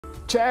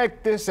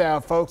Check this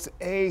out, folks.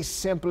 A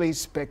simply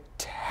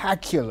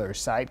spectacular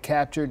sight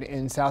captured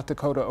in South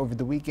Dakota over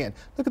the weekend.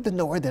 Look at the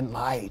northern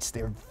lights.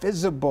 They're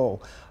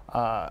visible.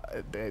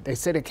 They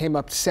said it came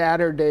up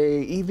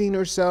Saturday evening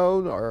or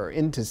so, or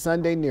into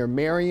Sunday near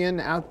Marion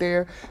out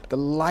there. The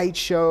light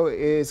show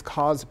is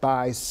caused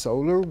by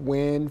solar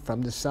wind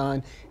from the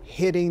sun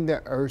hitting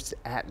the Earth's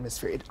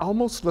atmosphere. It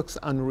almost looks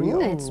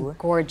unreal. It's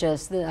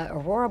gorgeous, the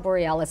aurora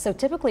borealis. So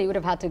typically you would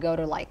have had to go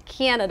to like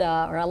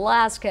Canada or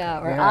Alaska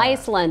or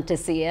Iceland to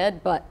see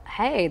it, but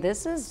hey,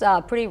 this is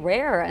pretty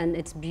rare and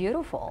it's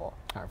beautiful.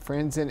 Our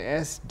friends in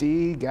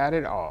SD got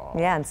it all.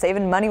 Yeah, and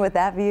saving money with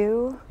that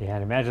view. Yeah,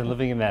 and imagine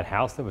living in that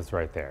house that was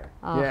right there.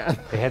 Yeah.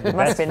 They had the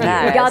Must best be view.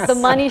 nice. You got the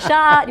money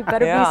shot. You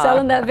better be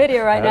selling that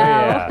video right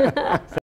now. Yeah.